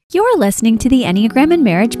You're listening to the Enneagram and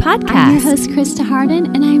Marriage Podcast. I'm your host, Krista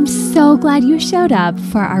Harden, and I'm so glad you showed up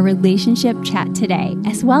for our relationship chat today,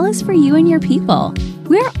 as well as for you and your people.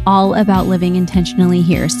 We're all about living intentionally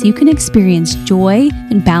here so you can experience joy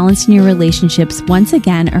and balance in your relationships once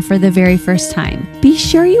again or for the very first time. Be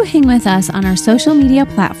sure you hang with us on our social media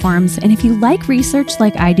platforms, and if you like research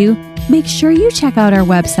like I do, make sure you check out our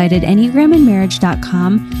website at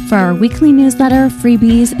enneagramandmarriage.com for our weekly newsletter,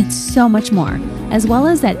 freebies, and so much more, as well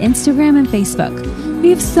as at Instagram and Facebook. We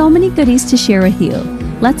have so many goodies to share with you.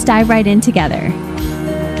 Let's dive right in together.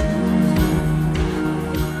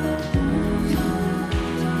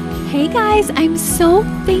 Hey guys, I'm so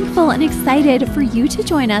thankful and excited for you to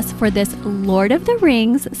join us for this Lord of the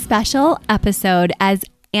Rings special episode as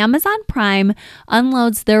Amazon Prime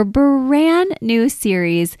unloads their brand new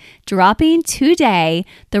series dropping today,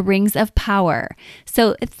 The Rings of Power.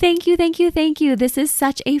 So thank you. This is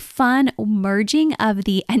such a fun merging of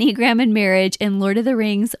the Enneagram and Marriage and Lord of the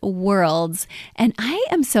Rings worlds. And I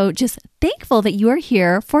am so just thankful that you are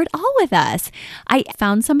here for it all with us. I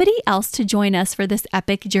found somebody else to join us for this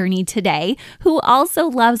epic journey today who also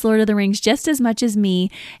loves Lord of the Rings just as much as me,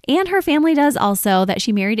 and her family does also, that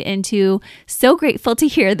she married into. So grateful to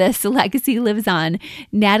hear this legacy lives on.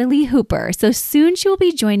 Natalie Hooper. So soon she will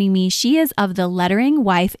be joining me. She is of the Lettering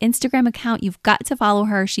Wife Instagram account. You've got to follow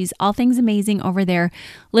her. She's all things amazing over there,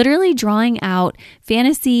 literally drawing out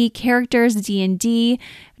fantasy characters, D&D,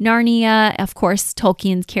 Narnia, of course,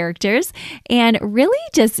 Tolkien's characters, and really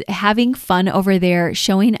just having fun over there,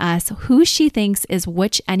 showing us who she thinks is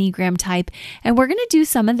which Enneagram type. And we're going to do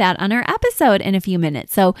some of that on our episode in a few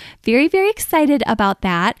minutes. So very, very excited about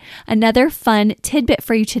that. Another fun tidbit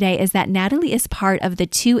for you today is that Natalie is part of the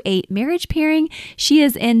 2-8 marriage pairing. She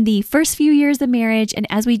is in the first few years of marriage. And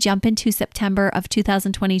as we jump into September of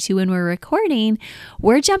 2022 when we're recording,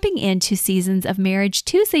 we're jumping into seasons of marriage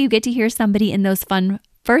too. So you get to hear somebody in those fun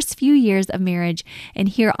first few years of marriage and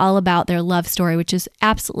hear all about their love story, which is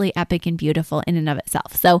absolutely epic and beautiful in and of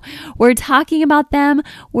itself. So we're talking about them,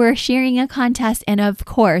 we're sharing a contest, and of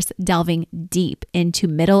course, delving deep into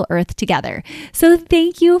Middle Earth together. So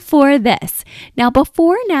thank you for this. Now,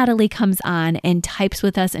 before Natalie comes on and types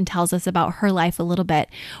with us and tells us about her life a little bit,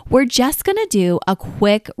 we're just going to do a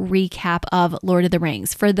quick recap of Lord of the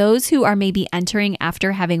Rings. For those who are maybe entering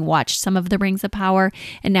after having watched some of the Rings of Power,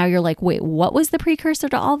 and now you're like, wait, what was the precursor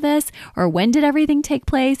to all this, or when did everything take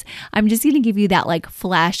place? I'm just going to give you that like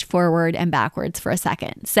flash forward and backwards for a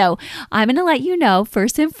second. So I'm going to let you know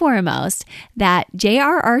first and foremost that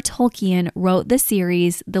J.R.R. Tolkien wrote the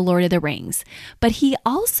series The Lord of the Rings, but he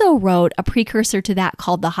also wrote a precursor to that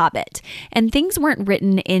called The Hobbit. And things weren't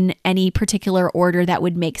written in any particular order that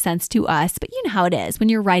would make sense to us, but you know how it is when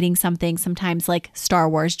you're writing something, sometimes like Star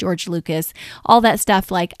Wars, George Lucas, all that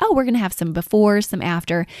stuff, like, oh, we're going to have some before, some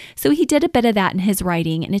after. So he did a bit of that in his writing,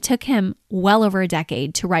 and it took him well over a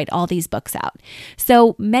decade to write all these books out.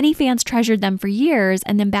 So many fans treasured them for years,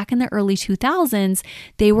 and then back in the early 2000s,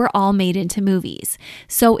 they were all made into movies.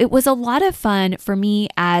 So it was a lot of fun for me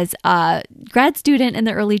as a grad student in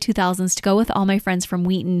the early 2000s to go with all my friends from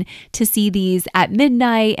Wheaton to see these at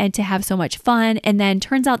midnight and to have so much fun. And then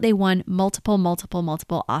turns out they won multiple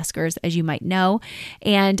Oscars, as you might know.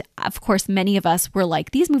 And of course, many of us were like,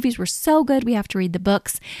 these movies were so good, we have to read the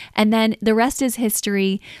books. And then the rest is history.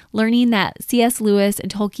 Learning that C.S. Lewis and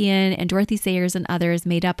Tolkien and Dorothy Sayers and others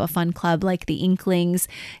made up a fun club like the Inklings,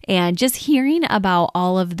 and just hearing about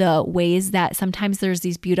all of the ways that sometimes there's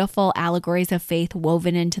these beautiful allegories of faith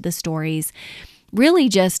woven into the stories really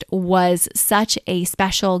just was such a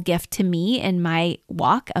special gift to me in my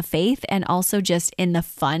walk of faith, and also just in the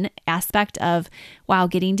fun aspect of, wow,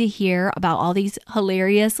 getting to hear about all these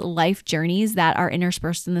hilarious life journeys that are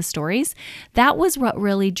interspersed in the stories. That was what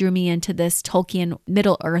really drew me into this Tolkien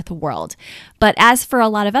Middle Earth world. But as for a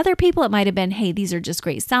lot of other people, it might have been, hey, these are just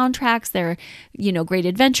great soundtracks. They're, great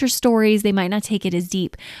adventure stories. They might not take it as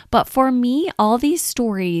deep. But for me, all these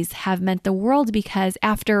stories have meant the world, because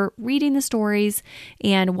after reading the stories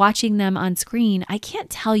and watching them on screen, I can't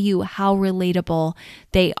tell you how relatable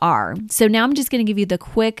they are. So now I'm just going to give you the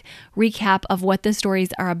quick recap of what the stories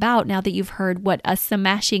are about now that you've heard what a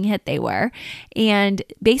smashing hit they were. And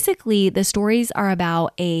basically, the stories are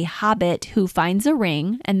about a hobbit who finds a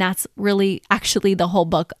ring, and that's really actually the whole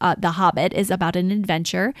book. The Hobbit is about an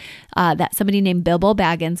adventure that somebody named Bilbo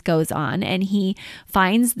Baggins goes on, and he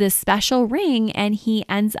finds this special ring, and he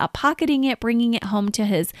ends up pocketing it, bringing it home to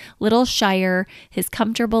his little shire, his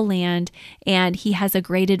comfortable land, and he has a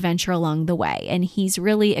great adventure along the way. And he's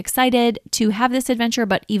really excited to have this adventure,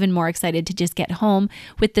 but even more excited to just get home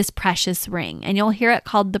with this precious ring. And you'll hear it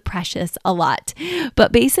called the Precious a lot.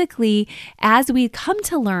 But basically, as we come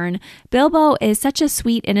to learn, Bilbo is such a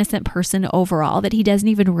sweet, innocent person overall that he doesn't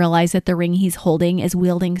even realize that the ring he's holding is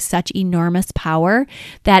wielding such enormous power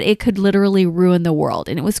that it could literally ruin the world.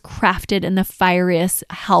 And it was crafted in the fieriest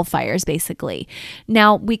hellfires, basically.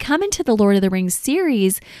 Now, we come into the Lord of the Rings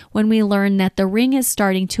series when we learn that the ring is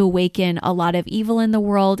starting to awaken a lot of evil in the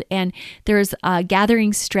world, and there's a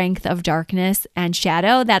gathering strength of darkness and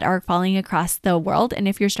shadow that are falling across the world. And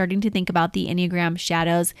if you're starting to think about the Enneagram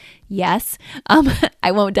shadows, yes,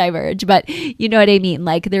 I won't diverge, but you know what I mean?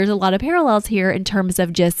 Like, there's a lot of parallels here in terms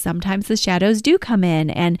of just sometimes the shadows do come in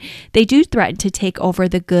and they do threaten to take over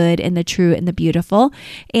the good and the true and the beautiful.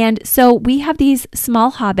 And so we have these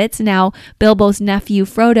small hobbits. Now, Bilbo's nephew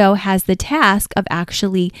Frodo has the task of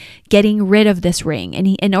actually getting rid of this ring. And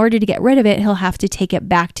in order to get rid of it, he'll have to take it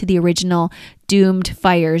back to the original doomed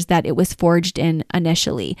fires that it was forged in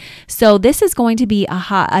initially. So this is going to be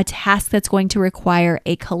a task that's going to require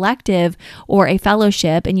a collective or a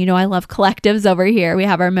fellowship. And you know, I love collectives over here. We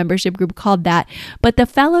have our membership group called that. But the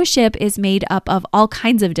fellowship is made up of all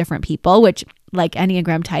kinds of different people, which like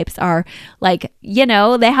Enneagram types are like, you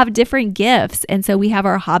know, they have different gifts. And so we have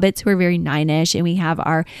our hobbits who are very 9-ish, and we have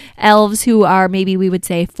our elves who are maybe we would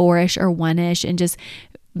say 4-ish or 1-ish, and just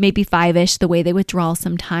maybe 5-ish, the way they withdraw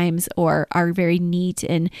sometimes, or are very neat.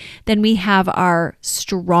 And then we have our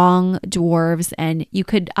strong dwarves, and you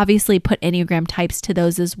could obviously put Enneagram types to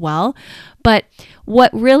those as well. But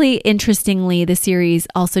what really interestingly the series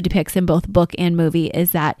also depicts in both book and movie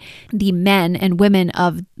is that the men and women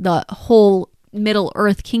of the whole Middle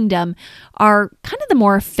Earth kingdom are kind of the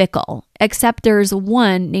more fickle, except there's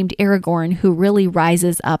one named Aragorn who really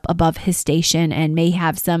rises up above his station and may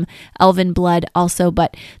have some elven blood also.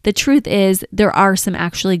 But the truth is there are some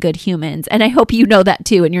actually good humans. And I hope you know that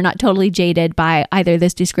too, and you're not totally jaded by either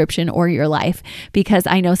this description or your life, because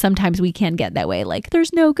I know sometimes we can get that way, like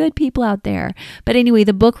there's no good people out there. But anyway,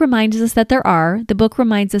 the book reminds us that there are. The book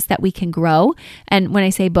reminds us that we can grow. And when I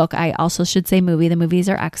say book, I also should say movie. The movies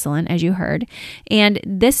are excellent, as you heard. And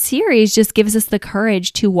this series just gives us the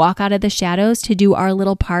courage to walk out of the shadows, to do our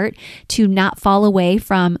little part, to not fall away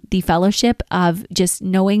from the fellowship of just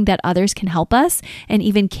knowing that others can help us and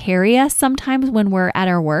even carry us sometimes when we're at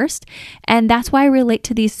our worst. And that's why I relate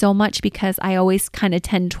to these so much, because I always kind of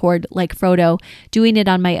tend toward, like Frodo, doing it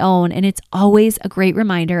on my own. And it's always a great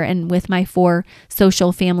reminder. And with my 4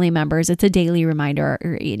 social family members, it's a daily reminder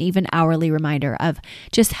or an even hourly reminder of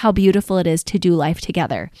just how beautiful it is to do life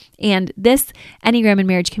together. And this Enneagram and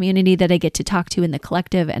Marriage community that I get to talk to in the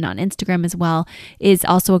collective and on Instagram as well is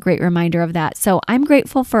also a great reminder of that. So I'm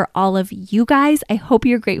grateful for all of you guys. I hope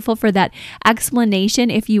you're grateful for that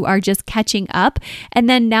explanation if you are just catching up. And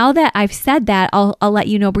then now that I've said that, I'll let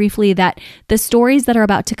you know briefly that the stories that are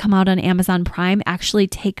about to come out on Amazon Prime actually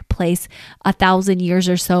take place 1,000 years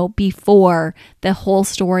or so before the whole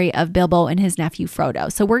story of Bilbo and his nephew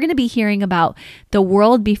Frodo. So we're going to be hearing about the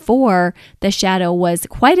world before the shadow was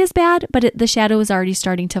quite as bad, but the shadow is already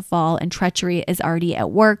starting to fall and treachery is already at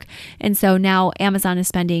work. And so now Amazon is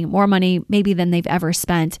spending more money maybe than they've ever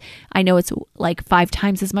spent. I know it's like 5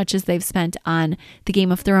 times as much as they've spent on the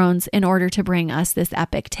Game of Thrones in order to bring us this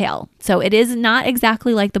epic tale. So it is not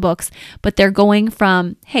exactly like the books, but they're going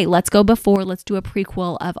from, hey, let's go before, let's do a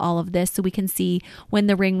prequel of all of this so we can see when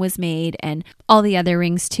the ring was made and all the other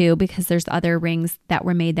rings too, because there's other rings that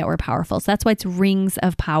were made that were powerful. So that's why it's Rings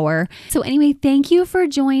of Power. So anyway, thank you for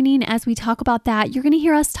joining as we talk about that. You're going to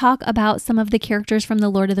hear us talk about some of the characters from the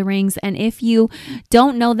Lord of the Rings. And if you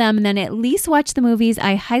don't know them, then at least watch the movies.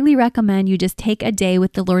 I highly recommend you just take a day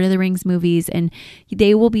with the Lord of the Rings movies, and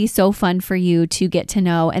they will be so fun for you to get to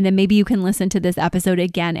know. And then maybe you can listen to this episode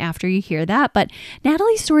again after you hear that. But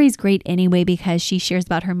Natalie's story is great anyway, because she shares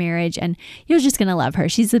about her marriage and you're just going to love her.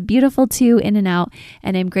 She's a beautiful too, in and out,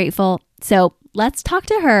 and I'm grateful. So let's talk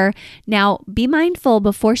to her. Now, be mindful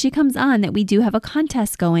before she comes on that we do have a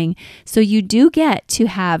contest going. So you do get to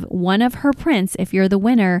have one of her prints if you're the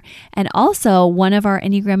winner, and also one of our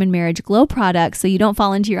Enneagram and Marriage Glow products so you don't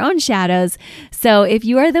fall into your own shadows. So if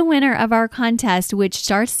you are the winner of our contest, which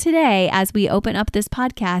starts today as we open up this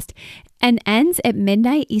podcast and ends at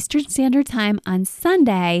midnight Eastern Standard Time on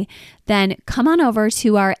Sunday, then come on over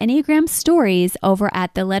to our Enneagram stories over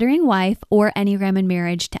at The Lettering Wife or Enneagram and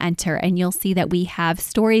Marriage to enter. And you'll see that we have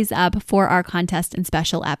stories up for our contest and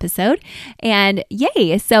special episode. And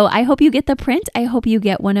yay! So I hope you get the print. I hope you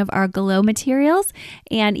get one of our glow materials.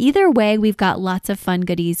 And either way, we've got lots of fun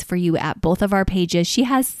goodies for you at both of our pages. She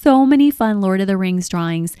has so many fun Lord of the Rings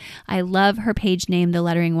drawings. I love her page name, The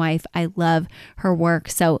Lettering Wife. I love her work.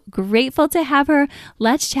 So grateful to have her.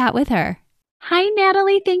 Let's chat with her. Hi,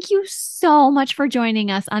 Natalie. Thank you so much for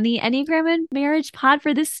joining us on the Enneagram and Marriage Pod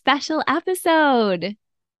for this special episode.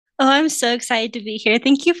 Oh, I'm so excited to be here.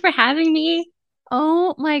 Thank you for having me.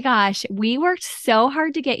 Oh my gosh, we worked so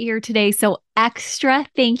hard to get you here today. So extra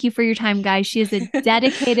thank you for your time, guys. She is a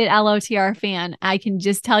dedicated LOTR fan. I can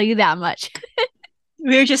just tell you that much.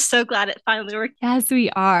 We're just so glad it finally worked. Yes,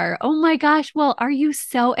 we are. Oh my gosh. Well, are you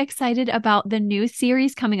so excited about the new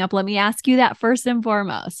series coming up? Let me ask you that first and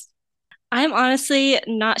foremost. I'm honestly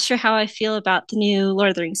not sure how I feel about the new Lord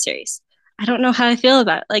of the Rings series. I don't know how I feel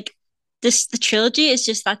about it. Like the trilogy is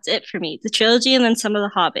just, that's it for me. The trilogy and then some of The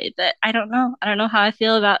Hobbit, but I don't know. I don't know how I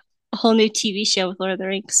feel about a whole new TV show with Lord of the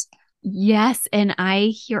Rings. Yes, and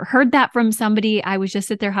I heard that from somebody. I was just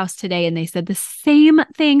at their house today and they said the same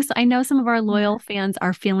thing. So I know some of our loyal fans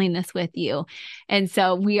are feeling this with you. And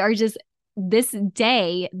so we are just, this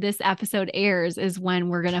day this episode airs is when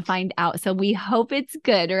we're going to find out. So we hope it's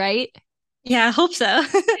good, right? Yeah, I hope so.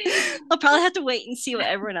 I'll probably have to wait and see what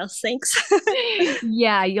everyone else thinks.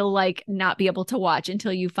 Yeah, you'll like not be able to watch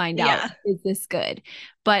until you find out, is this good?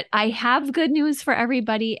 But I have good news for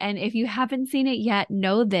everybody. And if you haven't seen it yet,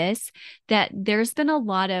 know this, that there's been a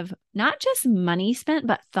lot of not just money spent,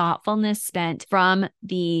 but thoughtfulness spent from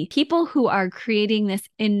the people who are creating this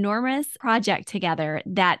enormous project together,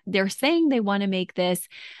 that they're saying they want to make this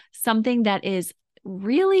something that is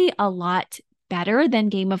really a lot better than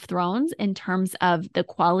Game of Thrones in terms of the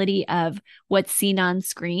quality of what's seen on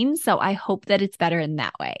screen. So I hope that it's better in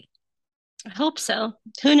that way. I hope so.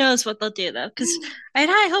 Who knows what they'll do though? Because I had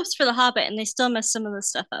high hopes for The Hobbit and they still messed some of the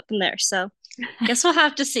stuff up in there. So I guess we'll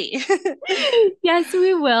have to see. Yes,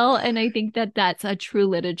 we will. And I think that that's a true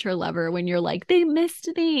literature lover when you're like, they missed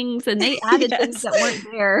things and they added things that weren't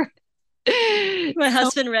there. My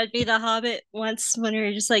husband read me The Hobbit once when we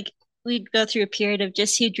were just like, we'd go through a period of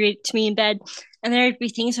just he'd read it to me in bed, and there'd be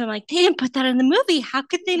things where I'm like, they didn't put that in the movie. How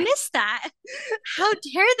could they miss that? How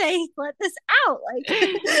dare they let this out? Like,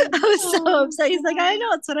 I was so upset. He's like, I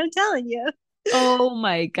know, it's what I'm telling you. Oh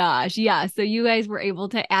my gosh. Yeah. So you guys were able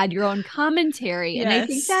to add your own commentary. Yes. And I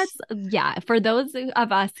think that's, for those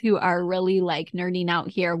of us who are really like nerding out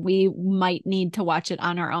here, we might need to watch it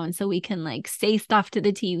on our own so we can like say stuff to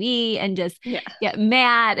the TV and just get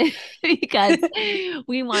mad because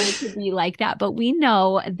we want it to be like that. But we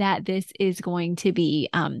know that this is going to be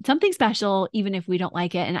something special, even if we don't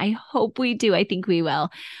like it. And I hope we do. I think we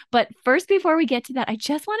will. But first, before we get to that, I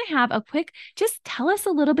just want to have a quick, just tell us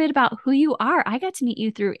a little bit about who you are. I got to meet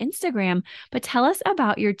you through Instagram, but tell us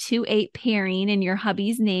about your 2-8 pairing and your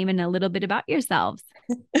hubby's name and a little bit about yourselves.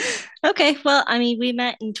 Okay. Well, I mean, we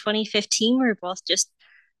met in 2015. We were both just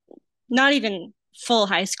not even full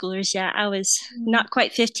high schoolers yet. I was not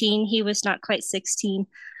quite 15. He was not quite 16.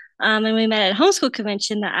 And we met at a homeschool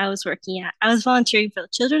convention that I was working at. I was volunteering for the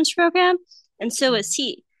children's program, and so was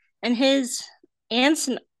he. And his aunts,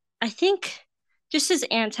 and I think just his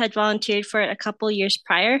aunts had volunteered for it a couple years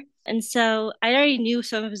prior. And so I already knew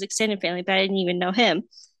some of his extended family, but I didn't even know him.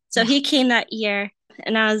 So he came that year,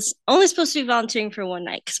 and I was only supposed to be volunteering for one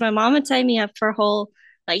night because my mom had signed me up for a whole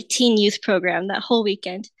like teen youth program that whole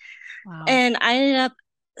weekend. Wow. And I ended up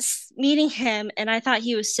meeting him, and I thought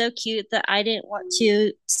he was so cute that I didn't want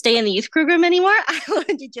to stay in the youth program anymore. I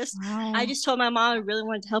wanted to just, I just told my mom I really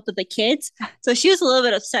wanted to help with the kids. So she was a little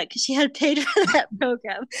bit upset because she had paid for that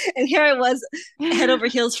program. And here I was head over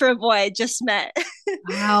heels for a boy I just met.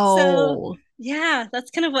 Wow. So yeah, that's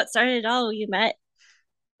kind of what started it all. We met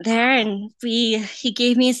there, and he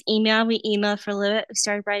gave me his email. We emailed for a little bit. We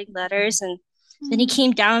started writing letters, and then he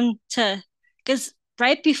came down to, because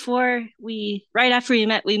right after we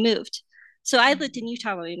met, we moved. So I lived in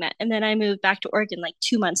Utah when we met, and then I moved back to Oregon like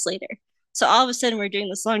 2 months later. So all of a sudden we're doing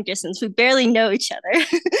this long distance. We barely know each other.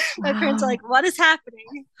 My parents are like, what is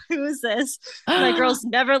happening? Who is this? My girls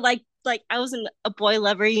never like I wasn't a boy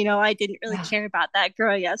lover, I didn't really care about that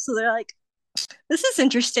growing up. So they're like, this is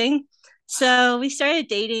interesting. So we started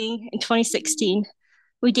dating in 2016.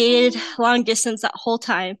 We dated long distance that whole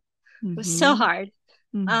time. It was so hard.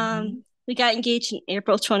 We got engaged in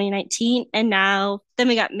April 2019, and then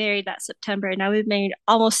we got married that September. And now we've been married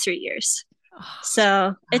almost 3 years.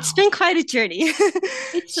 So it's been quite a journey.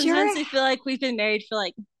 Sometimes I feel like we've been married for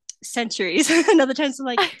like centuries. And other times I'm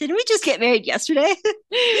like, didn't we just get married yesterday?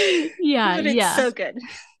 Yeah, But it's yeah. so good.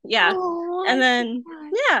 Yeah. Oh, And then,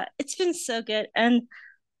 God. yeah, it's been so good. And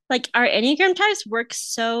like our Enneagram types work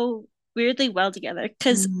so weirdly well together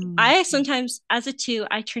because I sometimes, as a 2,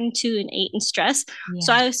 I turn into an 8 in stress.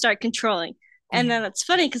 So Yeah. I would start controlling. And then it's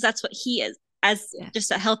funny because that's what he is as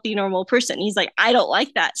just a healthy, normal person. He's like, I don't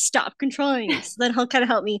like that. Stop controlling. So then he'll kind of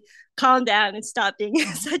help me calm down and stop being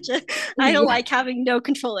such a, I don't like having no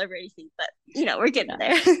control over anything, but we're getting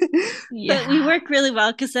there. But we work really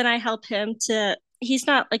well because then I help him to, he's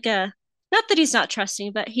not like not that he's not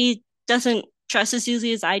trusting, but he doesn't trust as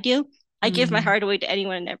easily as I do. I give my heart away to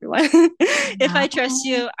anyone and everyone. If I trust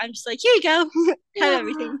you, I'm just like, here you go, have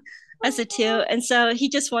everything as a 2. And so he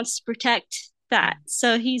just wants to protect that.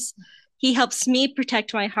 So he helps me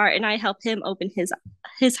protect my heart, and I help him open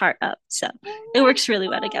his heart up. So it works really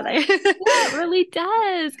well together. Yeah, it really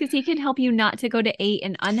does, because he can help you not to go to 8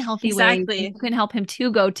 in unhealthy ways. Exactly. You can help him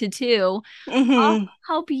to go to 2. Mm-hmm. Oh,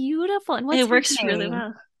 how beautiful. And what's It his works name? really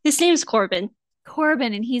well. His name's Corbin.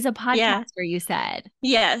 Corbin, and he's a podcaster, you said.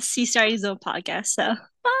 Yes, he started his own podcast. So fun.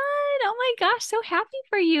 Oh my gosh, so happy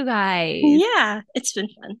for you guys. Yeah, it's been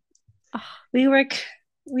fun.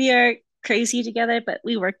 We are crazy together, but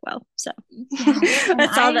we work well. So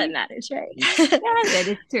that's all that matters, right? Yeah, that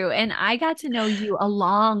is true. And I got to know you a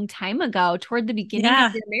long time ago, toward the beginning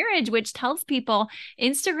of your marriage, which tells people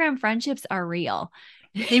Instagram friendships are real.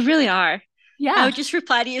 They really are. Yeah. I would just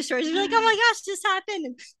reply to your stories and be like, oh my gosh, this happened.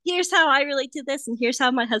 And here's how I relate to this. And here's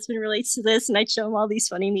how my husband relates to this. And I'd show him all these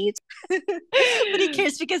funny memes. But he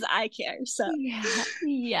cares because I care. So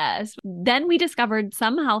yes. Then we discovered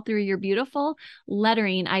somehow through your beautiful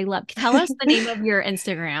lettering. Tell us the name of your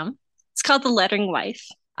Instagram. It's called The Lettering Wife.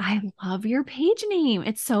 I love your page name.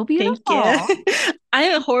 It's so beautiful. Thank you. I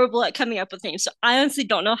am horrible at coming up with names. So I honestly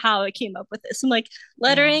don't know how I came up with this. I'm like,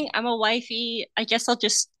 lettering, I'm a wifey. I guess I'll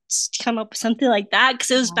just come up with something like that,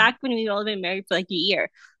 because it was back when we all been married for like a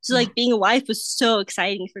year. So like being a wife was so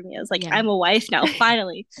exciting for me. I was like, I'm a wife now,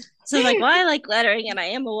 finally. So I was like, well, I like lettering and I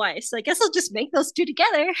am a wife, so I guess I'll just make those 2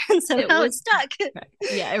 together. And somehow it stuck.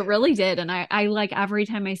 Yeah, it really did. And I like, every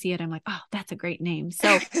time I see it, I'm like, oh, that's a great name.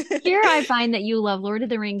 So here I find that you love Lord of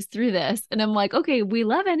the Rings through this. And I'm like, okay, we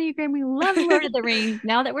love Enneagram. We love Lord of the Rings.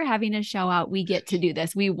 Now that we're having a show out, we get to do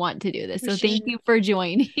this. We want to do this. So thank you for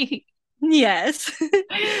joining. Yes.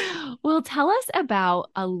 Well, tell us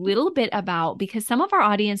a little bit about, because some of our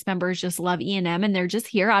audience members just love E&M and they're just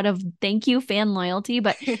here out of thank you fan loyalty,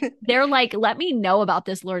 but they're like, let me know about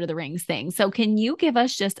this Lord of the Rings thing. So can you give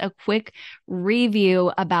us just a quick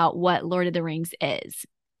review about what Lord of the Rings is?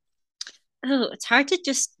 Oh, it's hard to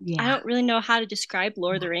just, I don't really know how to describe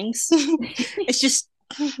Lord of the Rings. It's just,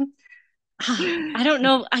 I don't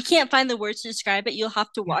know. I can't find the words to describe it. You'll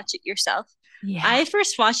have to watch it yourself. Yeah. I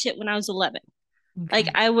first watched it when I was 11. Okay. Like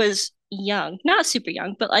I was young, not super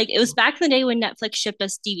young, but like it was back in the day when Netflix shipped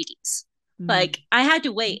us DVDs. Like I had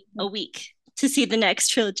to wait a week to see the next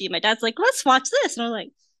trilogy. My dad's like, let's watch this. And I was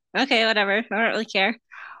like, okay, whatever. I don't really care.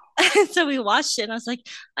 And so we watched it and I was like,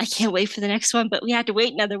 I can't wait for the next one. But we had to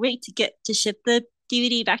wait another week to get to ship the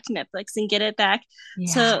DVD back to Netflix and get it back.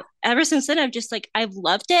 Yeah. So ever since then, I've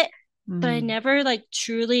loved it, but I never like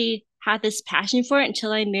truly had this passion for it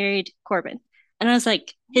until I married Corbin. And I was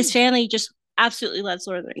like, his family just absolutely loves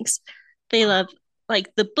Lord of the Rings. They love like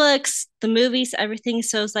the books, the movies, everything.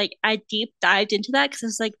 So it's like I deep dived into that because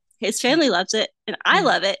it's like his family loves it and I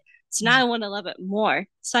love it. So now I want to love it more.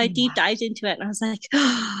 So I deep dived into it and I was like,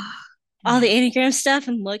 all the Enneagram stuff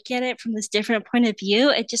and look at it from this different point of view.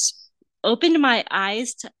 It just opened my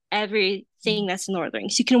eyes to everything that's in Lord of the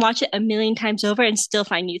Rings. You can watch it a million times over and still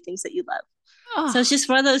find new things that you love. So it's just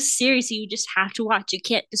one of those series you just have to watch. You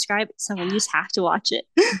can't describe it to someone. You just have to watch it.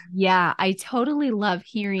 Yeah, I totally love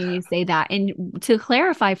hearing you say that. And to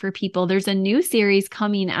clarify for people, there's a new series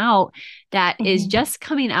coming out that is just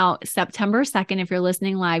coming out September 2nd, if you're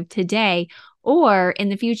listening live today. Or in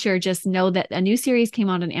the future, just know that a new series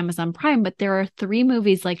came out on Amazon Prime, but there are 3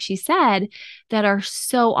 movies, like she said, that are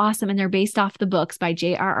so awesome. And they're based off the books by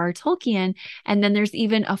J.R.R. Tolkien. And then there's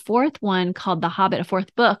even a 4th one called The Hobbit, a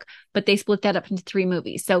 4th book, but they split that up into 3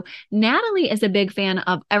 movies. So Natalie is a big fan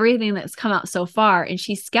of everything that's come out so far, and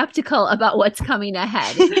she's skeptical about what's coming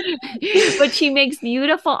ahead. But she makes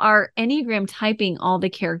beautiful art, Enneagram typing all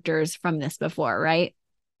the characters from this before, right?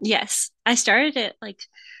 Yes. I started it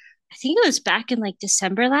I think it was back in like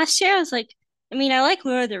December last year. I was like, I mean, I like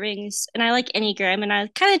Lord of the Rings and I like Enneagram, and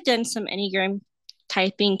I've kind of done some Enneagram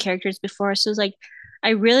typing characters before. So it's like,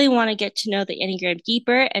 I really want to get to know the Enneagram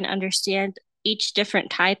deeper and understand each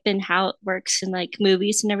different type and how it works in like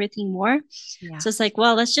movies and everything more. Yeah. So it's like,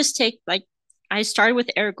 well, let's just take like I started with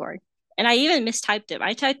Aragorn. And I even mistyped him.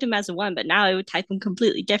 I typed him as a 1, but now I would type him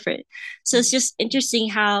completely different. So it's just interesting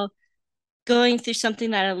how going through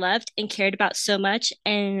something that I loved and cared about so much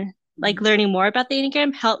and like learning more about the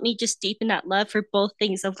Enneagram helped me just deepen that love for both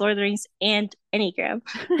things of Lord of the Rings and Enneagram,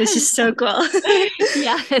 which is so cool.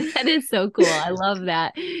 Yeah, that is so cool. I love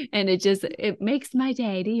that. And it makes my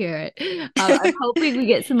day to hear it. I'm hoping we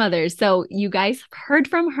get some others. So you guys heard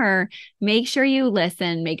from her. Make sure you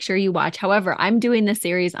listen, make sure you watch. However, I'm doing the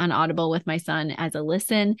series on Audible with my son as a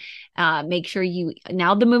listen. Make sure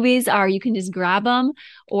now the movies you can just grab them,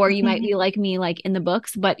 or you might be like me, like in the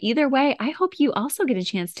books. But either way, I hope you also get a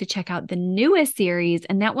chance to check out the newest series.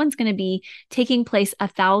 And that one's going to be taking place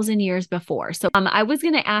 1,000 years before. So I was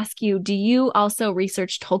going to ask you, do you also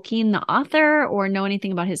research Tolkien, the author, or know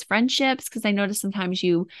anything about his friendships? Because I noticed sometimes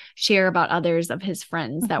you share about others of his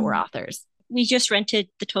friends that were authors. We just rented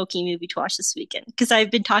the Tolkien movie to watch this weekend because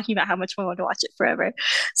I've been talking about how much I want to watch it forever.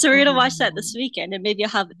 So we're going to watch that this weekend, and maybe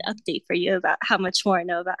I'll have an update for you about how much more I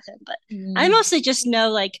know about him. But I mostly just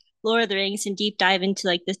know like Lord of the Rings and deep dive into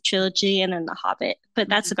like the trilogy and then The Hobbit. But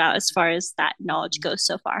that's about as far as that knowledge goes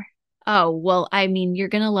so far. Oh, well, I mean, you're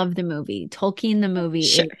going to love the movie. Tolkien, the movie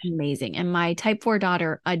is amazing. And my type 4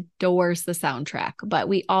 daughter adores the soundtrack, but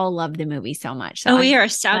we all love the movie so much. So we are a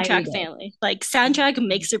soundtrack family. Like soundtrack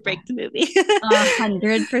makes or break the movie.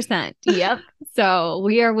 100%. Yep. So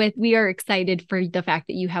we are excited for the fact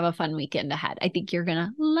that you have a fun weekend ahead. I think you're going to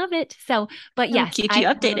love it. So, but yes, I'll keep you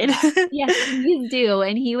updated. Yes, please do.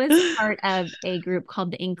 And he was part of a group called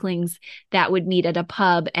the Inklings that would meet at a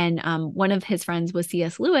pub. And one of his friends was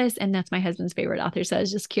C.S. Lewis, and that's my husband's favorite author. So I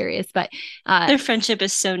was just curious, but their friendship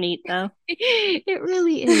is so neat though. It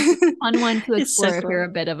really is a fun one to explore if you're a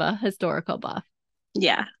bit of a historical buff.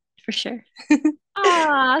 Yeah, for sure.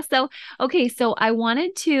 So I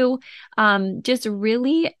wanted to just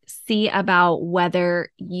really see about whether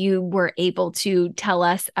you were able to tell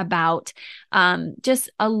us about just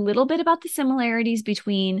a little bit about the similarities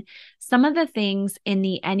between some of the things in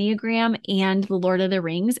the Enneagram and the Lord of the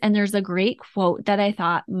Rings. And there's a great quote that I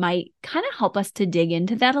thought might kind of help us to dig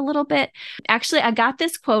into that a little bit. Actually, I got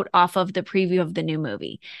this quote off of the preview of the new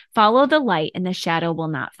movie. Follow the light and the shadow will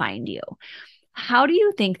not find you. How do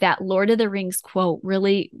you think that Lord of the Rings quote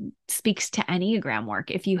really speaks to Enneagram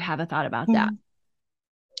work, if you have a thought about that?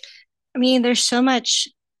 I mean, there's so much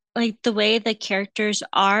like the way the characters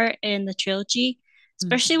are in the trilogy,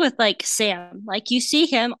 especially with like Sam. Like you see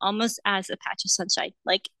him almost as a patch of sunshine.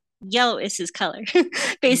 Like yellow is his color.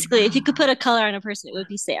 Basically, if you could put a color on a person, it would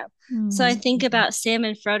be Sam. So I think about Sam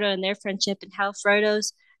and Frodo and their friendship and how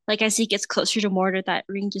Frodo's, like as he gets closer to Mordor, that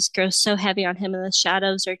ring just grows so heavy on him and the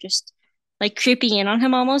shadows are just like creeping in on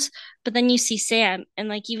him almost. But then you see Sam, and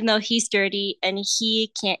like even though he's dirty and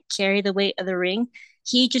he can't carry the weight of the ring,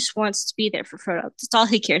 he just wants to be there for Frodo. That's all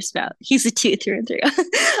he cares about. He's a 2 through and through.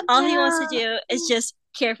 All he wants to do is just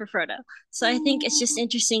care for Frodo. So I think it's just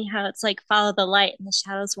interesting how it's like follow the light and the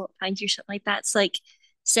shadows won't find you, something like that. It's like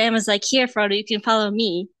Sam is like, here, Frodo, you can follow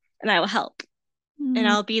me and I will help. And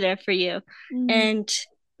I'll be there for you. And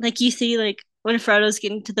like you see like when Frodo's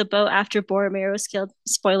getting to the boat after Boromir was killed.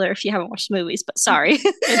 Spoiler if you haven't watched the movies, but sorry.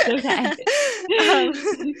 It's okay.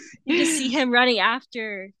 You just see him running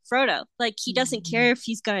after Frodo. Like he doesn't care if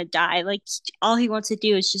he's gonna die. Like all he wants to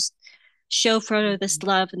do is just show Frodo this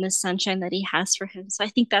love and this sunshine that he has for him. So I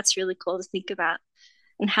think that's really cool to think about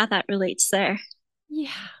and how that relates there.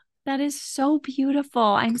 Yeah. That is so beautiful.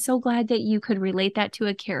 I'm so glad that you could relate that to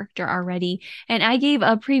a character already. And I gave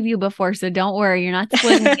a preview before, so don't worry, you're not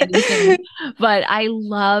spoiling anything. But I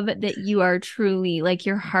love that you are truly like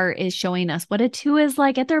your heart is showing us what a 2 is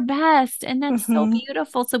like at their best. And that's so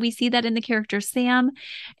beautiful. So we see that in the character Sam.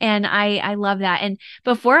 And I love that. And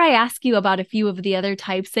before I ask you about a few of the other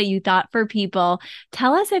types that you thought for people,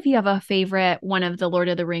 tell us if you have a favorite one of the Lord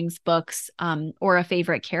of the Rings books or a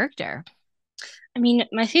favorite character. I mean,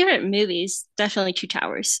 my favorite movie is definitely Two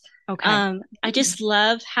Towers. Okay. I just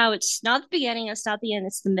love how it's not the beginning, it's not the end,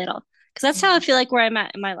 it's the middle. Because that's how I feel like where I'm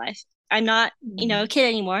at in my life. I'm not, a kid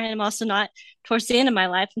anymore, and I'm also not towards the end of my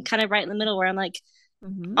life. I'm kind of right in the middle where I'm like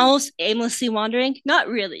almost aimlessly wandering. Not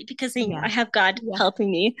really, because I have God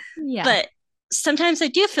helping me. Yeah. But sometimes I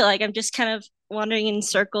do feel like I'm just kind of wandering in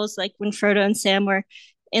circles, like when Frodo and Sam were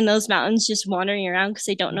in those mountains just wandering around because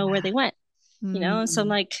they don't know where they went. And so I'm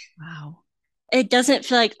like, wow. It doesn't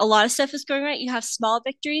feel like a lot of stuff is going right. You have small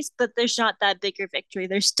victories, but there's not that bigger victory.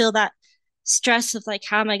 There's still that stress of like,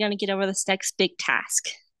 how am I going to get over this next big task?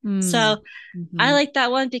 So I like that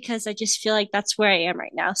one because I just feel like that's where I am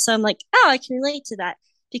right now. So I'm like, oh, I can relate to that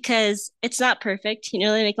because it's not perfect. They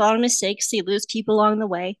make a lot of mistakes. They lose people along the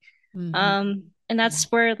way. And And that's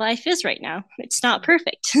where life is right now. It's not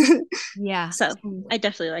perfect. Yeah. So I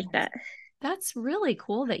definitely like that. That's really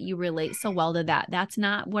cool that you relate so well to that. That's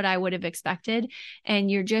not what I would have expected. And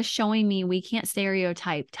you're just showing me we can't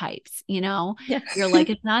stereotype types, you know? Yeah. You're like,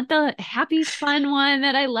 it's not the happy, fun one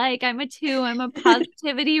that I like. I'm a 2, I'm a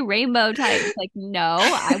positivity rainbow type. It's like, no,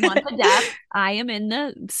 I want the depth. I am in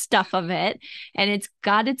the stuff of it. And it's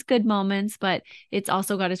got its good moments, but it's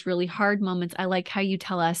also got its really hard moments. I like how you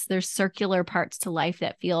tell us there's circular parts to life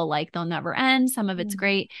that feel like they'll never end. Some of it's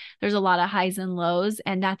great. There's a lot of highs and lows.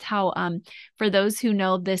 And that's how, for those who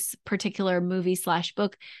know this particular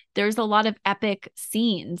movie/book, there's a lot of epic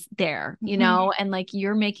scenes there, you know, and like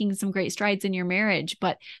you're making some great strides in your marriage,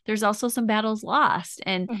 but there's also some battles lost.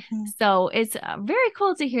 And so it's very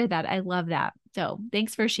cool to hear that. I love that. So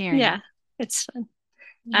thanks for sharing. Yeah, it's fun.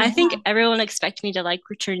 I think everyone expects me to like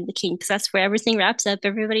Return of the King because that's where everything wraps up.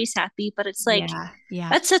 Everybody's happy, but it's like,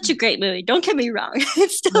 that's such a great movie. Don't get me wrong.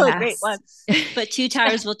 It's still a great one, but Two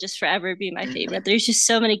Towers will just forever be my favorite. There's just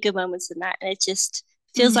so many good moments in that. And it just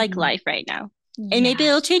feels like life right now. And maybe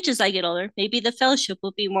it'll change as I get older. Maybe The Fellowship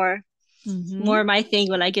will be more my thing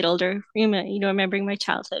when I get older, you know, remembering my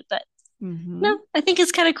childhood. But no, I think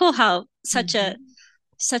it's kind of cool how such a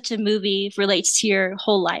movie relates to your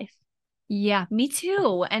whole life. Yeah, me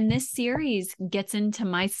too. And this series gets into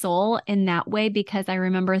my soul in that way because I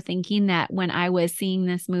remember thinking that when I was seeing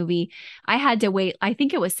this movie, I had to wait, I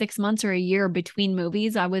think it was 6 months or a year between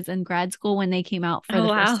movies. I was in grad school when they came out for the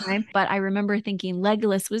first time. But I remember thinking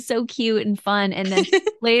Legolas was so cute and fun. And then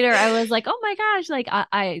later I was like, oh my gosh, like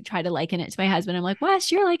I try to liken it to my husband. I'm like, Wes,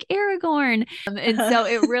 you're like Aragorn. And so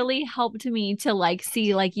it really helped me to like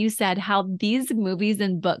see, like you said, how these movies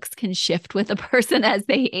and books can shift with a person as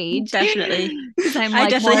they age. Definitely. I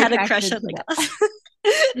definitely had a crush on Legolas.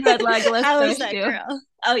 You had Legolas. I was that girl.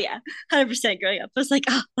 Oh yeah, 100% growing up. I was like,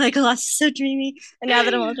 oh, Legolas is so dreamy. And now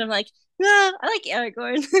that I'm older, I'm like, no, I like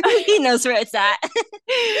Aragorn. He knows where it's at.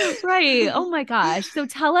 Right. Oh my gosh. So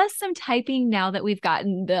tell us some typing now that we've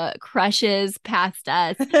gotten the crushes past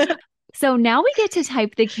us. So now we get to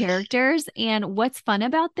type the characters. And what's fun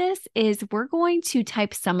about this is we're going to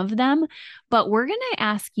type some of them, but we're going to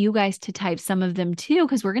ask you guys to type some of them too,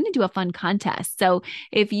 because we're going to do a fun contest. So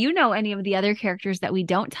if you know any of the other characters that we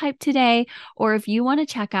don't type today, or if you want to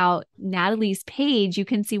check out Natalie's page, you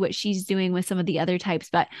can see what she's doing with some of the other types.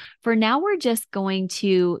 But for now, we're just going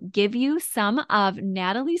to give you some of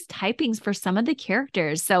Natalie's typings for some of the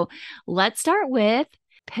characters. So let's start with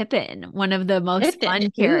Pippin, one of the most fun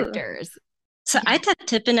characters. So I typed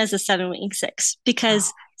Pippin as a 7-wing-6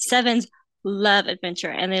 because 7s love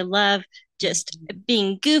adventure and they love just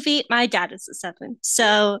being goofy. My dad is a 7.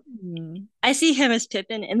 So I see him as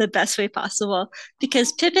Pippin in the best way possible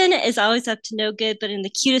because Pippin is always up to no good, but in the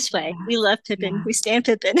cutest way. We love Pippin. We stand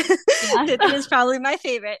Pippin. Pippin is probably my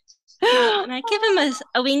favorite. And I give him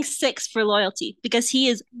a wing 6 for loyalty because he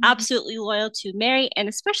is absolutely loyal to Merry and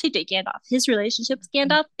especially to Gandalf. His relationship with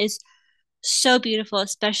Gandalf is so beautiful,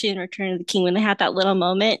 especially in Return of the King when they had that little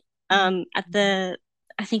moment at the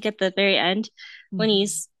very end when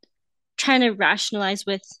he's trying to rationalize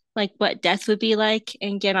with like what death would be like,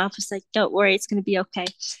 and Gandalf was like, "Don't worry, it's going to be okay."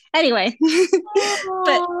 Anyway,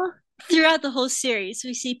 but throughout the whole series,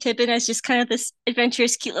 we see Pippin as just kind of this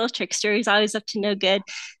adventurous, cute little trickster. He's always up to no good.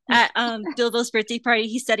 At Bilbo's birthday party,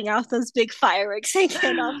 he's setting off those big fireworks, and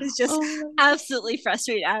Gandalf is just absolutely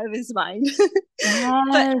frustrated out of his mind.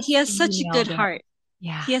 But he has such a good heart.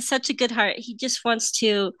 Yeah, he has such a good heart. He just wants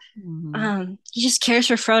to. He just cares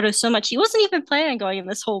for Frodo so much. He wasn't even planning on going on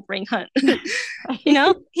this whole ring hunt. You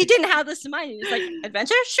know, he didn't have this in mind. He was like,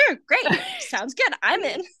 "Adventure, sure, great, sounds good. I'm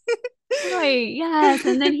in." Right. Yes.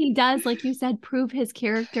 And then he does, like you said, prove his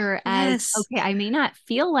character as, okay, I may not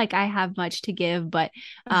feel like I have much to give, but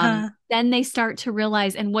then they start to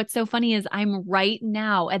realize. And what's so funny is I'm right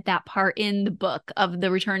now at that part in the book of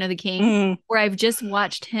The Return of the King where I've just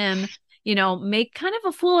watched him, you know, make kind of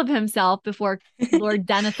a fool of himself before Lord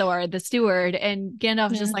Denethor, the steward. And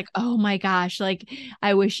Gandalf's just like, oh my gosh, like,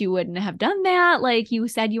 I wish you wouldn't have done that. Like, you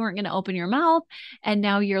said you weren't going to open your mouth. And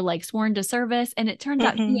now you're like sworn to service. And it turns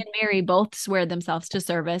out he and Merry both swear themselves to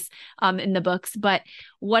service in the books. But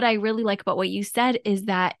what I really like about what you said is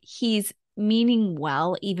that he's meaning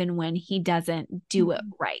well, even when he doesn't do it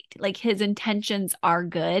right. Like his intentions are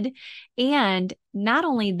good. And not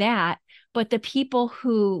only that, but the people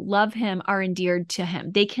who love him are endeared to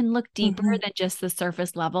him. They can look deeper than just the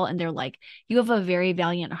surface level. And they're like, you have a very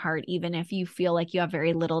valiant heart, even if you feel like you have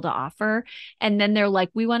very little to offer. And then they're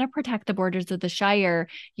like, we want to protect the borders of the Shire,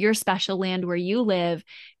 your special land where you live.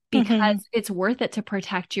 because it's worth it to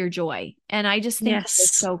protect your joy. And I just think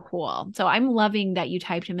it's so cool. So I'm loving that you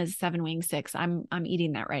typed him as 7-wing-6. I'm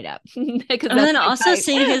eating that right up. And then also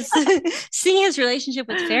seeing his relationship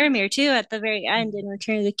with Faramir too at the very end in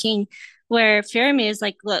Return of the King, where Faramir is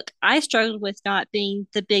like, look, I struggled with not being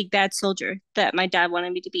the big bad soldier that my dad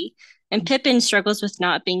wanted me to be. And Pippin struggles with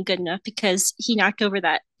not being good enough because he knocked over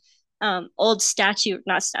that old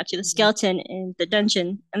the skeleton in the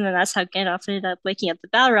dungeon. And then that's how Gandalf ended up waking up the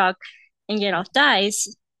Balrog, and Gandalf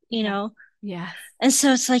dies, you know? Yeah. And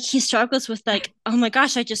so it's like he struggles with like, oh my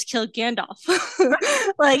gosh, I just killed Gandalf.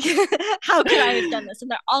 Like, how could I have done this? And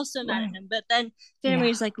they're also mad at him. But then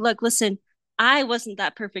Faramir's like, look, listen, I wasn't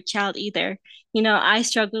that perfect child either. You know, I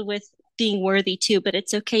struggled with being worthy too, but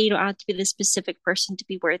it's okay. You don't have to be the specific person to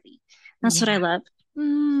be worthy. That's what I love.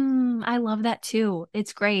 I love that too.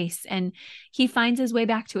 It's grace. And he finds his way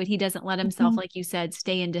back to it. He doesn't let himself, like you said,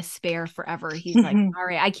 stay in despair forever. He's like, all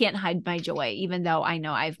right, I can't hide my joy, even though I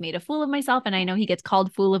know I've made a fool of myself. And I know he gets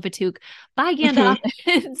called Fool of Atuk by Gandalf.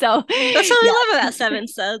 So that's what I love about Seven.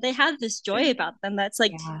 So they have this joy about them that's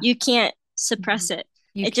like, you can't suppress it.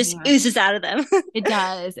 It just oozes out of them. It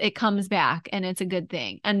does. It comes back, and it's a good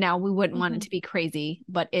thing. And now we wouldn't want it to be crazy,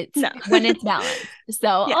 but it's when it's balanced. So,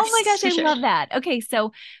 oh my gosh, I love that. Okay,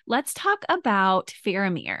 so let's talk about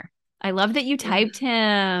Faramir. I love that you typed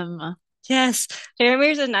him. Yes,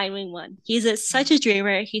 Faramir's a 9-wing-1. He's such a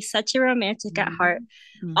dreamer. He's such a romantic at heart.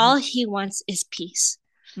 All he wants is peace.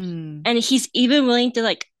 And he's even willing to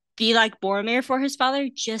like be like Boromir for his father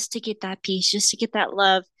just to get that peace, just to get that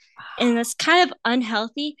love. And that's kind of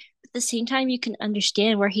unhealthy. But at the same time, you can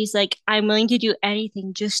understand where he's like, I'm willing to do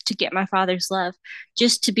anything just to get my father's love,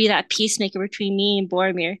 just to be that peacemaker between me and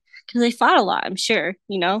Boromir. Because they fought a lot, I'm sure,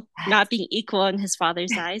 you know, not being equal in his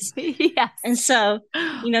father's eyes. And so,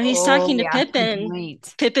 you know, he's talking to Pippin.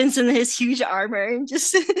 Pippin's in his huge armor and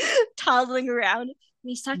just toddling around. And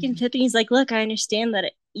he's talking to Pippin. He's like, look, I understand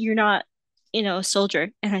that you're not, you know, a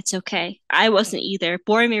soldier, and it's okay. I wasn't either.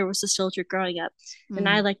 Boromir was a soldier growing up, and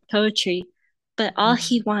I like poetry, but all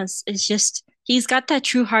he wants is just, he's got that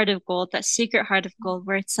true heart of gold, that secret heart of gold,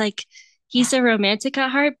 where it's like, he's a romantic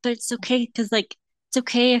at heart, but it's okay, because like, it's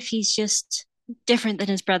okay if he's just different than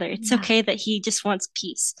his brother. It's okay that he just wants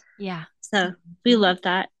peace. So we love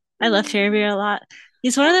that. I love Faramir a lot.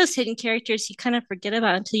 He's one of those hidden characters you kind of forget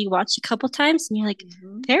about until you watch a couple times, and you're like,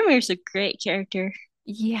 Faramir's a great character.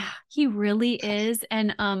 Yeah, he really is.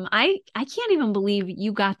 And I can't even believe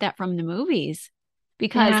you got that from the movies,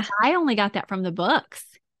 because I only got that from the books.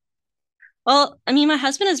 Well, I mean, my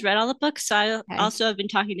husband has read all the books, so I also have been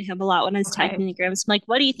talking to him a lot when I was typing Enneagrams. I'm like,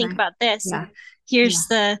 what do you think about this? And here's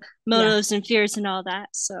the motives and fears and all that.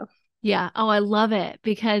 So yeah. Oh, I love it,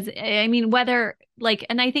 because I mean, whether like,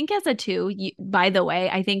 and I think as a 2, by the way,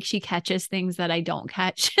 I think she catches things that I don't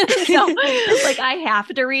catch. So like, I have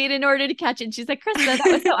to read in order to catch it. And she's like, Krista,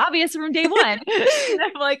 that was so obvious from day one. And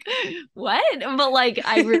I'm like, what? But like,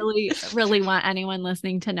 I really, really want anyone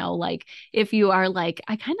listening to know, like, if you are like,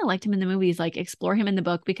 I kind of liked him in the movies, like explore him in the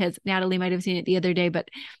book, because Natalie might have seen it the other day, but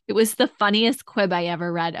it was the funniest quib I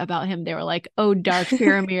ever read about him. They were like, oh, dark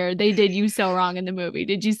Faramir, they did you so wrong in the movie.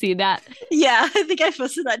 Did you see that? Yeah, I think I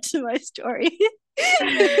posted that to my story. Because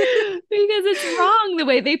it's wrong the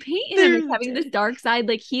way they paint him as having this dark side.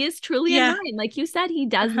 Like, he is truly a 9. Like you said, he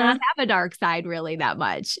does not have a dark side really that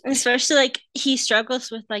much. Especially like he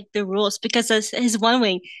struggles with like the rules, because as his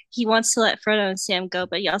 1-wing, he wants to let Frodo and Sam go,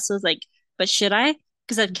 but he also is like, but should I?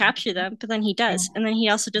 Because I've captured them. But then he does. And then he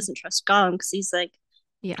also doesn't trust Gollum, because he's like,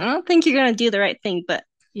 I don't think you're gonna do the right thing, but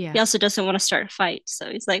he also doesn't want to start a fight. So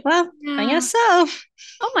he's like, well, I guess so.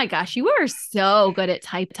 Oh my gosh, you are so good at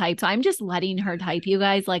type. So I'm just letting her type, you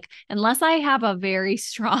guys. Like, unless I have a very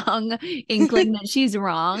strong inkling that she's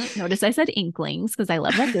wrong. Notice I said inklings, because I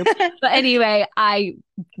love that group. But anyway, I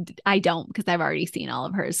don't, because I've already seen all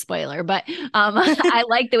of hers, spoiler. But I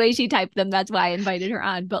like the way she typed them. That's why I invited her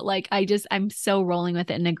on. But like, I'm so rolling with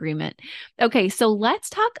it in agreement. Okay, so let's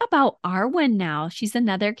talk about Arwen now. She's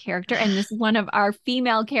another character, and this is one of our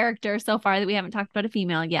female characters so far that we haven't talked about a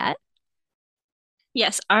female yet.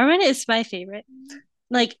 Yes, Arwen is my favorite.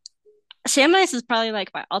 Like, Samwise is probably like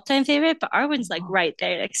my all-time favorite, but Arwen's like right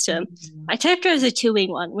there next to him. I typed her as a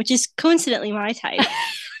 2-wing-1, which is coincidentally my type.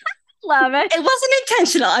 Love it. It wasn't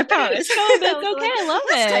intentional, I promise. No, that's okay. I love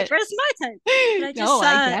it. Type her as my type. I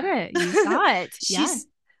get it. You saw it.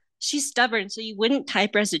 She's stubborn, so you wouldn't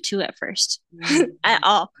type her as a 2 at first at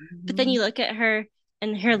all. But then you look at her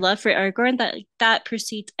and her love for Aragorn, that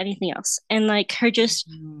precedes anything else. And like her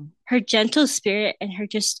gentle spirit and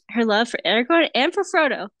her love for Aragorn and for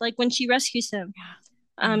Frodo. Like when she rescues him,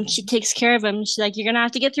 she takes care of him. She's like, you're gonna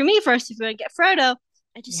have to get through me first if you want to get Frodo.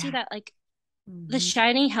 I just see that like the Mhm.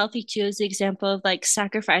 Shining Healthy too is the example of like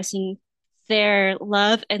sacrificing their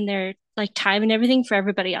love and their like time and everything for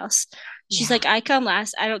everybody else. She's Yeah. like, I come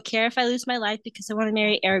last. I don't care if I lose my life because I want to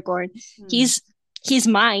marry Aragorn. Mm. He's he's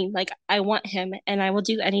mine. Like I want him, and I will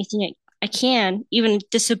do anything I can, even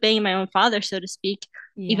disobeying my own father, so to speak,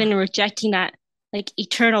 Yeah. even rejecting that like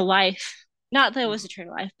eternal life. Not that it was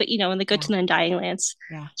eternal life, but when they go Yeah. to the Undying Lands,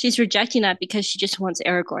 Yeah. she's rejecting that because she just wants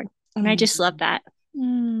Aragorn. And I just love Mhm. that.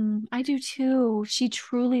 I do too. She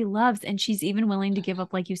truly loves, and she's even willing to give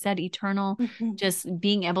up, like you said, eternal, Mhm. just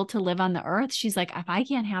being able to live on the earth. She's like, if I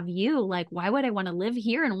can't have you, like, why would I want to live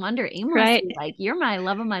here and wander Right. aimlessly? Like, you're my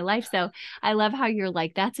love of my life. So I love how you're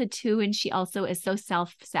like, that's a two. And she also is so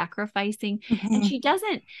self-sacrificing, and Mhm. she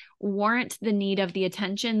doesn't warrant the need of the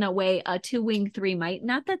attention the way a two-wing three might.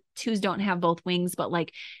 Not that twos don't have both wings, but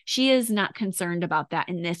like she is not concerned about that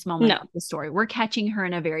in this moment No. of the story. We're catching her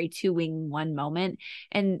in a very two-wing one moment.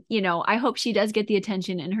 And, I hope she does get the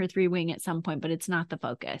attention in her three wing at some point, but it's not the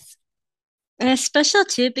focus. And it's special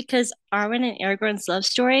too because Arwen and Aragorn's love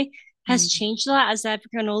story has Mm. changed a lot as I've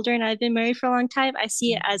grown older and I've been married for a long time. I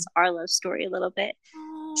see it as Mhm. our love story a little bit.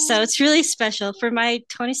 So Oh. it's really special. For my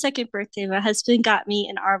 22nd birthday, my husband got me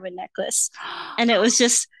an Arwen necklace. And it was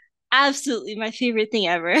just absolutely my favorite thing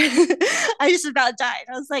ever. I just about died.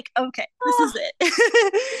 I was like, okay, this is it.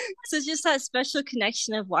 So it's just that special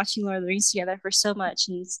connection of watching Lord of the Rings together for so much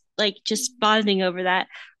and like just bonding over that.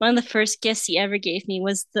 One of the first gifts he ever gave me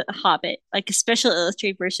was the Hobbit, like a special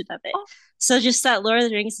illustrated version of it. Oh, So just that Lord of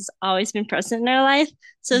the Rings has always been present in our life.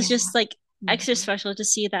 So it's yeah. just like extra Mhm. special to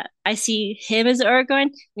see that I see him as Aragorn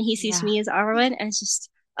and he sees Yeah. me as Arwen, and it's just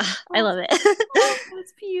I Oh, love it. oh,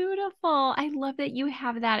 that's beautiful. I love that you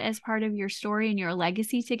have that as part of your story and your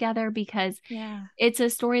legacy together, because Yeah. it's a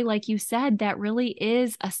story, like you said, that really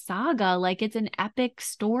is a saga. Like it's an epic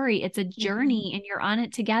story. It's a Mm-hmm. journey and you're on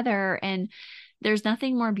it together. And there's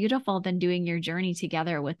nothing more beautiful than doing your journey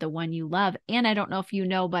together with the one you love. And I don't know if you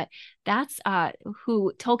know, but that's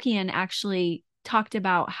who Tolkien actually talked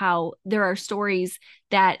about, how there are stories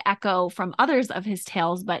that echo from others of his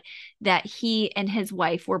tales, but that he and his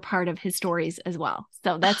wife were part of his stories as well.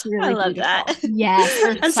 So that's I really love that. beautiful. Yes,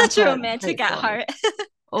 there's I'm such such a a romantic great at story. heart.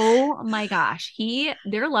 Oh my gosh.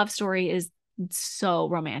 Their love story is so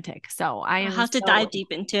romantic. So I I'll am have to so, dive deep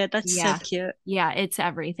into it. That's so yeah, cute. yeah, it's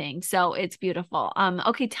everything. So it's beautiful.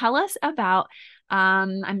 Okay, tell us about,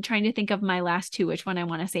 I'm trying to think of my last two, which one I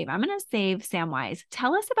want to save. I'm going to save Samwise.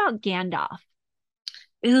 Tell us about Gandalf.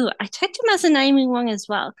 Ooh, I typed him as a Naomi Wong as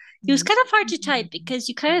well. He was Mhm. kind of hard to type because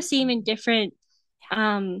you kind of see him in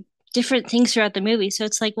um different things throughout the movie. So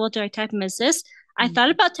it's like, well, do I type him as this? I thought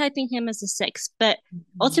Mhm. about typing him as a six, but Mhm.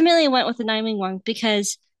 ultimately I went with the Naomi Wong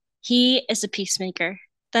because he is a peacemaker.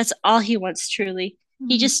 That's all he wants, truly.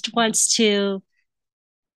 He Mhm. just wants to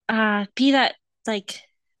be that like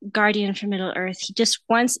guardian for Middle Earth. He just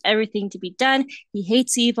wants everything to be done. He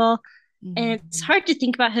hates evil. And it's Mhm. hard to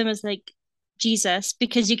think about him as like Jesus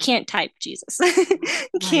because you can't type Jesus. You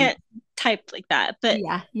Right. can't type like that. But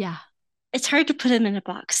Yeah. Yeah. it's hard to put him in a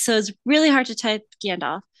box. So it's really hard to type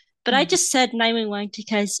Gandalf. But I Mhm. just said 911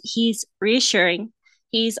 because he's reassuring.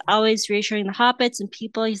 He's always reassuring the hobbits and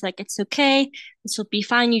people. He's like, it's okay. This will be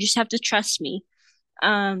fine. You just have to trust me.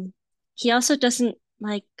 Um, he also doesn't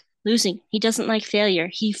like losing. He doesn't like failure.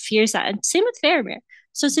 He fears that. And same with Faramir.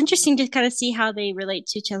 So it's interesting to kind of see how they relate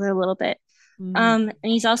to each other a little bit. Mhm.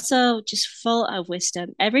 And he's also just full of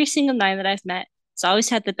wisdom. Every single nine that I've met, he's always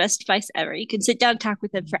had the best advice ever. You can sit down and talk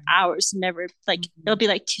with him for hours and never like it'll Mhm. be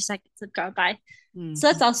like 2 seconds have gone by. So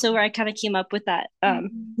that's Mhm. also where I kind of came up with that Mhm.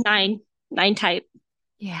 nine type.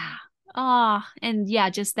 Yeah. Oh, and yeah,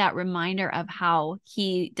 just that reminder of how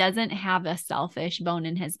he doesn't have a selfish bone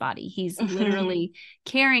in his body. He's Mm-hmm. literally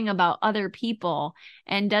caring about other people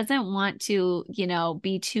and doesn't want to,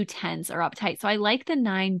 be too tense or uptight. So I like the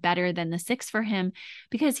nine better than the six for him,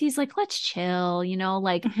 because he's like, let's chill,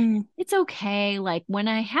 like Mm-hmm. it's okay. Like when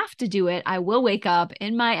I have to do it, I will wake up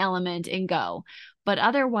in my element and go. But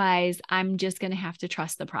otherwise, I'm just going to have to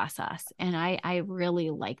trust the process. And I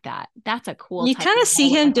really like that. That's a cool You type kind of of see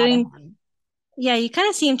role him ahead of doing him. Yeah, you kind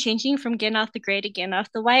of see him changing from Gandalf the Grey to Gandalf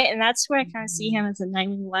the White, and that's where I kind of see Mhm. him as a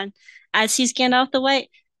 911 as he's Gandalf the White.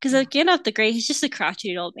 Because Yeah. of Gandalf the Grey, he's just a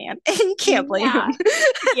crotchety old man, and you can't blame Yeah. him.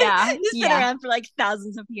 Yeah. He's been Yeah. around for like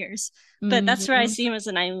thousands of years, but that's where I Hmm. see him as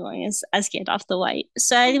a 911 as Gandalf the White.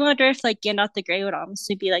 So I wonder if like Gandalf the Grey would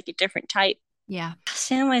honestly be like a different type. Yeah.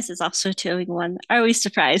 Samwise is also a 2-1. Are we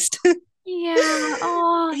surprised? Yeah.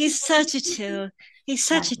 Oh, He's such a two. He's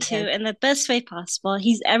such a two in the best way possible.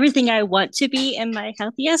 He's everything I want to be in my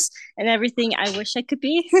healthiest and everything I wish I could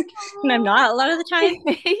be. And I'm not a lot of the time.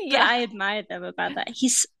 But I admire them about that.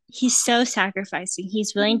 He's so sacrificing.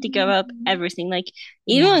 He's willing to give up everything. Like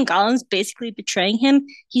even when Gollum's basically betraying him,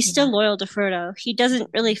 he's still loyal to Frodo. He doesn't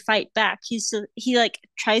really fight back. He like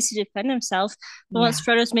tries to defend himself, but once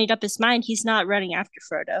Frodo's made up his mind, he's not running after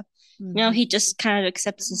Frodo. You know, he just kind of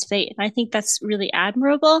accepts his fate. And I think that's really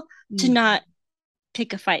admirable to not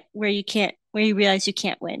pick a fight where you realize you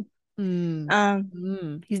can't win.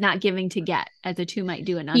 He's not giving to get, as a two might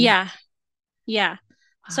do an unhealthy. Yeah. Wow.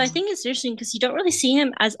 So I think it's interesting because you don't really see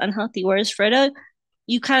him as unhealthy, whereas Frodo,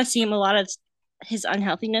 you kind of see him a lot of his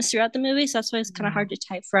unhealthiness throughout the movie. So that's why it's kind of hard to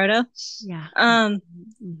type Frodo. Yeah.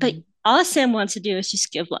 But all Sam wants to do is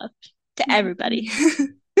just give love to everybody.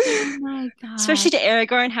 Oh my God. Especially to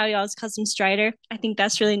Aragorn, how he always calls him Strider. I think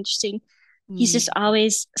that's really interesting. He's just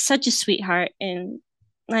always such a sweetheart. And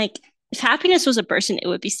like, if happiness was a person, it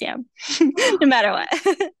would be Sam, no matter what.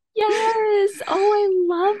 Yes. Oh, I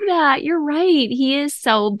love that. You're right. He is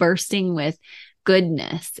so bursting with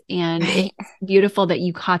goodness. And it's beautiful that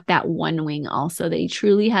you caught that one wing also, that he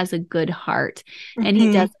truly has a good heart. And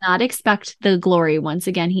he does not expect the glory. Once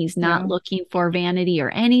again, he's not looking for vanity or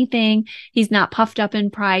anything. He's not puffed up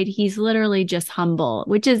in pride. He's literally just humble,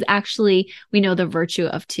 which is actually, we know, the virtue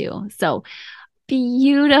of two. So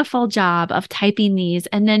beautiful job of typing these.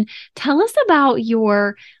 And then tell us about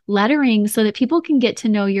your lettering so that people can get to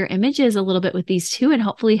know your images a little bit with these too, and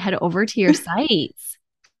hopefully head over to your sites.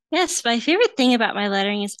 Yes, my favorite thing about my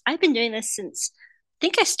lettering is I've been doing this since, I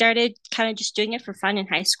think I started kind of just doing it for fun in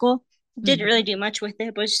high school. Didn't really do much with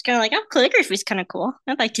it, but was just kind of like, oh, calligraphy is kind of cool.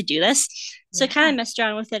 I'd like to do this. So I kind of messed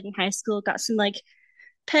around with it in high school, got some like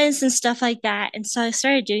pens and stuff like that. And so I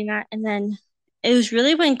started doing that. And then it was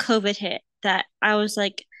really when COVID hit that I was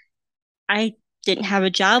like, I didn't have a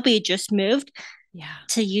job. We had just moved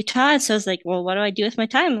to Utah. And so I was like, well, what do I do with my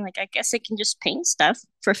time? I'm like, I guess I can just paint stuff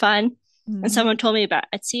for fun. And someone told me about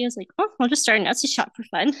Etsy. I was like, oh, I'll just start an Etsy shop for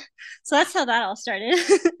fun. So that's how that all started.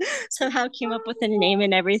 So how I came up with the name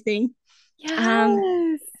and everything.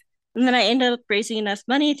 Yes. And then I ended up raising enough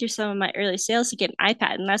money through some of my early sales to get an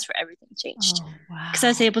iPad. And that's where everything changed. Because I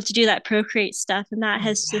was able to do that Procreate stuff. And that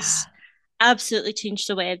has just absolutely changed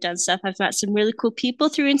the way I've done stuff. I've met some really cool people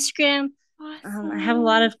through Instagram. I have a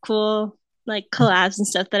lot of cool like collabs and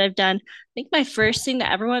stuff that I've done. I think my first thing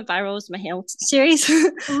that ever went viral was my Hamilton series.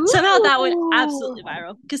 Somehow that went absolutely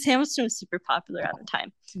viral because Hamilton was super popular at the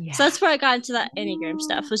time. So that's where I got into that Enneagram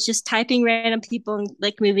stuff, was just typing random people and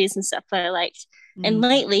like movies and stuff that I liked. And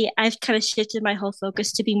lately I've kind of shifted my whole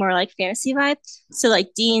focus to be more like fantasy vibe. So like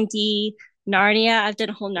D&D, Narnia. I've done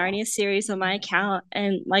a whole Narnia series on my account,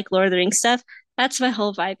 and like Lord of the Rings stuff. That's my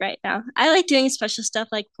whole vibe right now. I like doing special stuff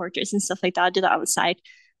like portraits and stuff like that. I'll do that on the side.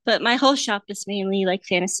 But my whole shop is mainly like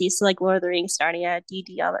fantasy. So like Lord of the Rings, Narnia,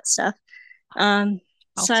 D&D, all that stuff.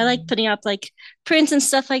 So I like putting up like prints and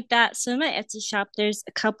stuff like that. So in my Etsy shop, there's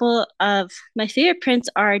a couple of my favorite prints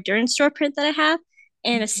are a Durn Store print that I have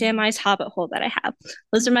and a Samwise Hobbit hole that I have.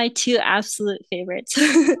 Those are my two absolute favorites.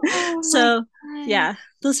 So yeah,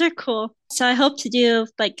 those are cool. So I hope to do,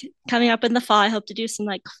 like, coming up in the fall, I hope to do some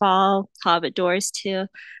like fall Hobbit doors too.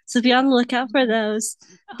 So be on the lookout for those.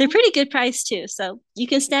 They're pretty good price too. So you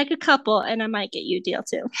can snag a couple and I might get you a deal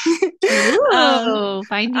too.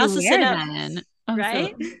 Find you where then.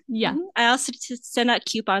 Right? So, yeah. I also send out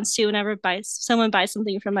coupons too. Whenever someone buys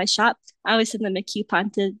something from my shop, I always send them a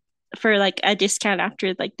coupon for like a discount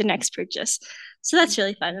after like the next purchase. So that's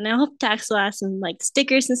really fun. And I hope Tax will add some like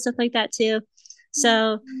stickers and stuff like that too.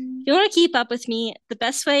 So if you want to keep up with me, the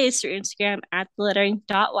best way is through Instagram at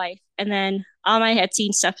thelettering.wife. And then all my Etsy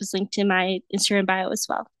stuff is linked to my Instagram bio as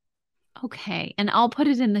well. Okay. And I'll put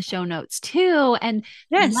it in the show notes too. And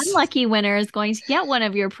one lucky winner is going to get one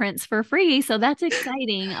of your prints for free. So that's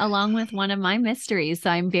exciting, along with one of my mysteries. So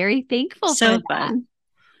I'm very thankful for that. Fun.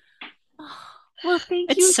 Well,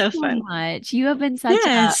 thank you so fun. much. You have been such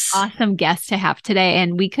an awesome guest to have today,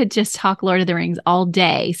 and we could just talk Lord of the Rings all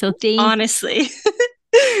day. So honestly.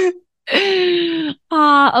 Okay,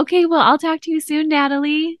 well, I'll talk to you soon,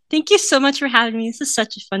 Natalie. Thank you so much for having me. This is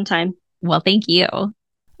such a fun time. Well, thank you.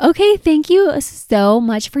 Okay, thank you so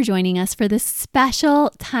much for joining us for this special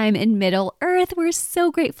time in Middle Earth. We're so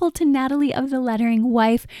grateful to Natalie of The Lettering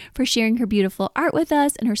Wife for sharing her beautiful art with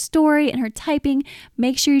us and her story and her typing.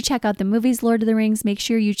 Make sure you check out the movies Lord of the Rings. Make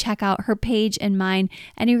sure you check out her page and mine,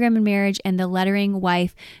 Enneagram and Marriage and The Lettering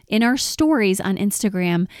Wife, in our stories on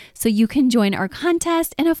Instagram, so you can join our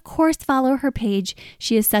contest and of course follow her page.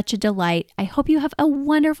 She is such a delight. I hope you have a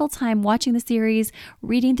wonderful time watching the series,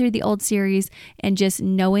 reading through the old series, and just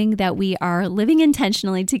know knowing that we are living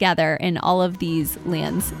intentionally together in all of these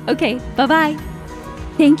lands. Okay, bye-bye.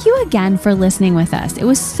 Thank you again for listening with us. It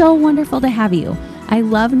was so wonderful to have you. I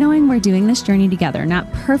love knowing we're doing this journey together, not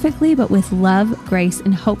perfectly, but with love, grace,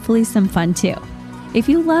 and hopefully some fun too. If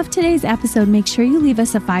you loved today's episode, make sure you leave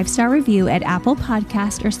us a 5-star review at Apple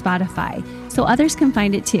Podcast or Spotify so others can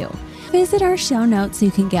find it too. Visit our show notes so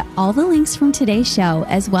you can get all the links from today's show,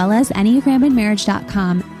 as well as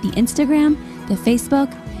EnneagramandMarriage.com, the Instagram, the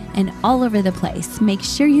Facebook, and all over the place. Make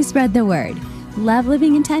sure you spread the word. Love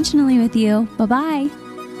living intentionally with you. Bye-bye.